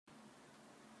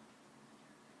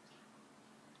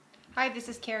Hi, this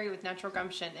is Carrie with Natural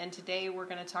Gumption, and today we're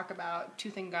going to talk about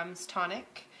Tooth and Gums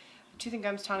Tonic. Tooth and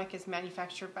Gums Tonic is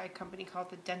manufactured by a company called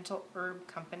the Dental Herb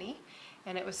Company,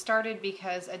 and it was started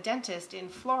because a dentist in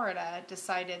Florida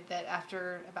decided that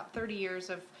after about 30 years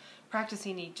of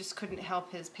practicing, he just couldn't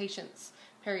help his patients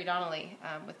periodontally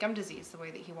with gum disease the way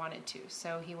that he wanted to.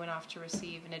 So he went off to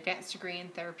receive an advanced degree in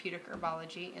therapeutic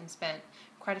herbology and spent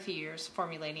quite a few years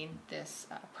formulating this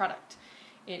product.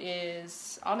 It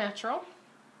is all natural.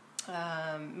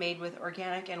 Made with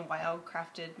organic and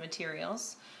wild-crafted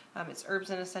materials. It's herbs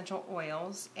and essential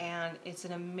oils, and it's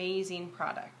an amazing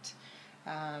product.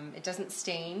 It doesn't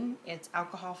stain, it's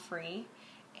alcohol-free,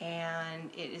 and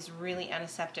it is really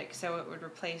antiseptic, so it would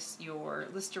replace your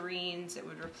Listerines, it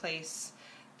would replace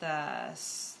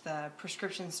the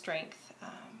prescription strength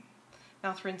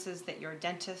mouth rinses that your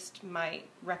dentist might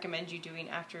recommend you doing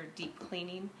after deep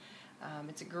cleaning.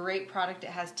 It's a great product. It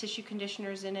has tissue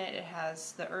conditioners in it.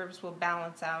 The herbs will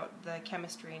balance out the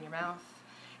chemistry in your mouth,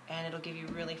 and it'll give you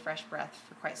really fresh breath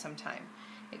for quite some time.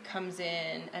 It comes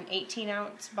in an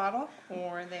 18-ounce bottle,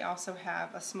 or they also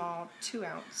have a small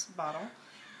 2-ounce bottle,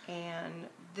 and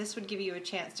this would give you a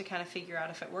chance to kind of figure out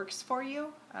if it works for you.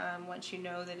 Once you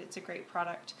know that it's a great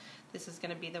product, this is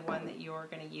going to be the one that you're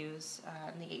going to use,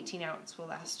 and the 18-ounce will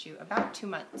last you about 2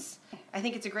 months. I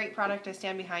think it's a great product. I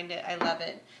stand behind it. I love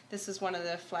it. This is one of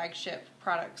the flagship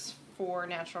products for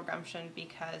Natural Gumption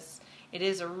because it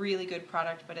is a really good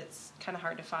product, but it's kind of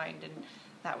hard to find, and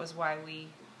that was why we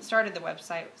started the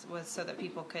website, was so that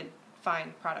people could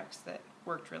find products that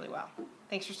worked really well.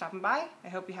 Thanks for stopping by. I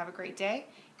hope you have a great day,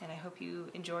 and I hope you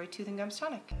enjoy Tooth and Gums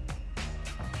Tonic.